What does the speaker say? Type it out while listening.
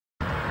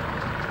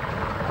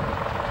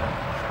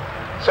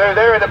So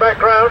there in the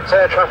background,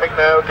 air traffic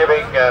now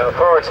giving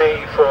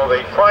authority for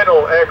the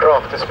final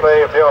aircraft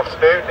display of the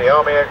afternoon, the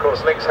Army Air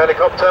Corps Lynx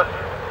helicopter.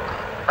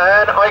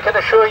 And I can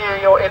assure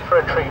you, you're in for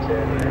a treat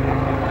here.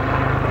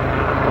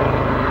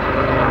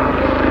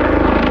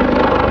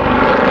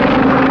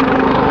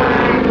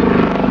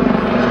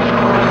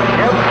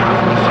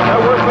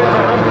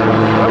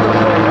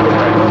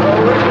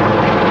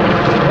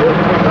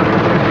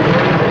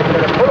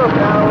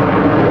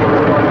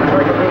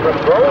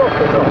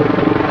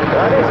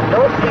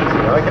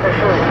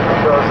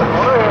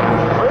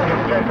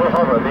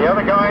 The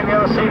other guy in the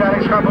other seat,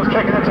 Alex Crumple's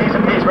kicking the T's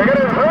and P's. We're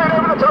going to throw it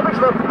over the top into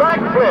the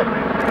backflip.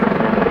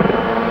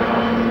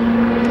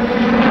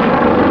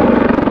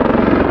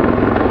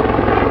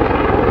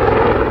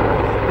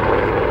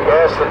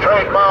 Yes, the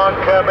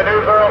trademark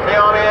manoeuvre of the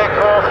Army Air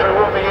Corps through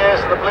all the years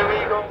of the Blue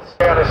Eagles.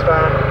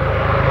 Afghanistan.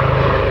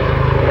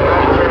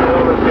 And through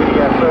all of the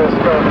first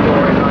Gulf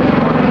War in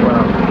 1991 as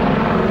well.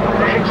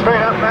 Pushing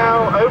straight up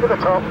now, over the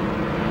top.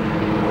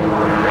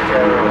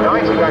 There we go,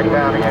 90 back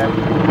down again.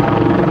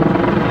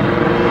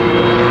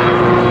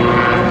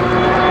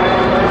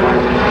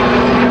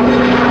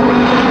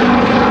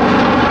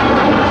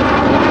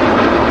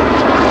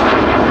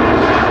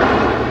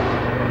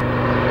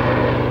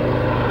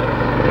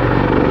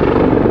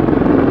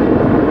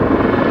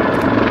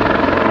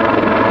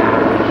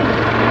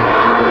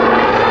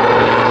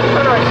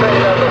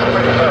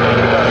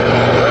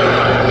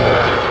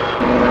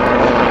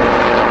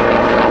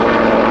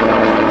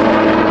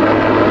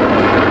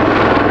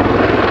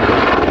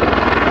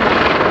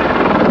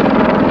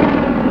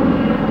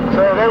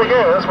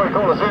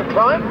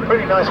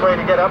 Pretty nice way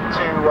to get up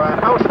to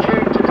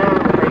altitude to do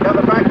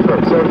another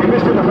backflip. So if you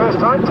missed it the first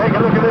time, take a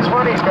look at this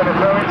one. He's going to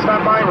throw in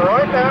standby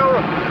right now.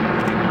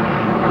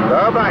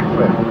 The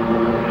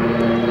backflip.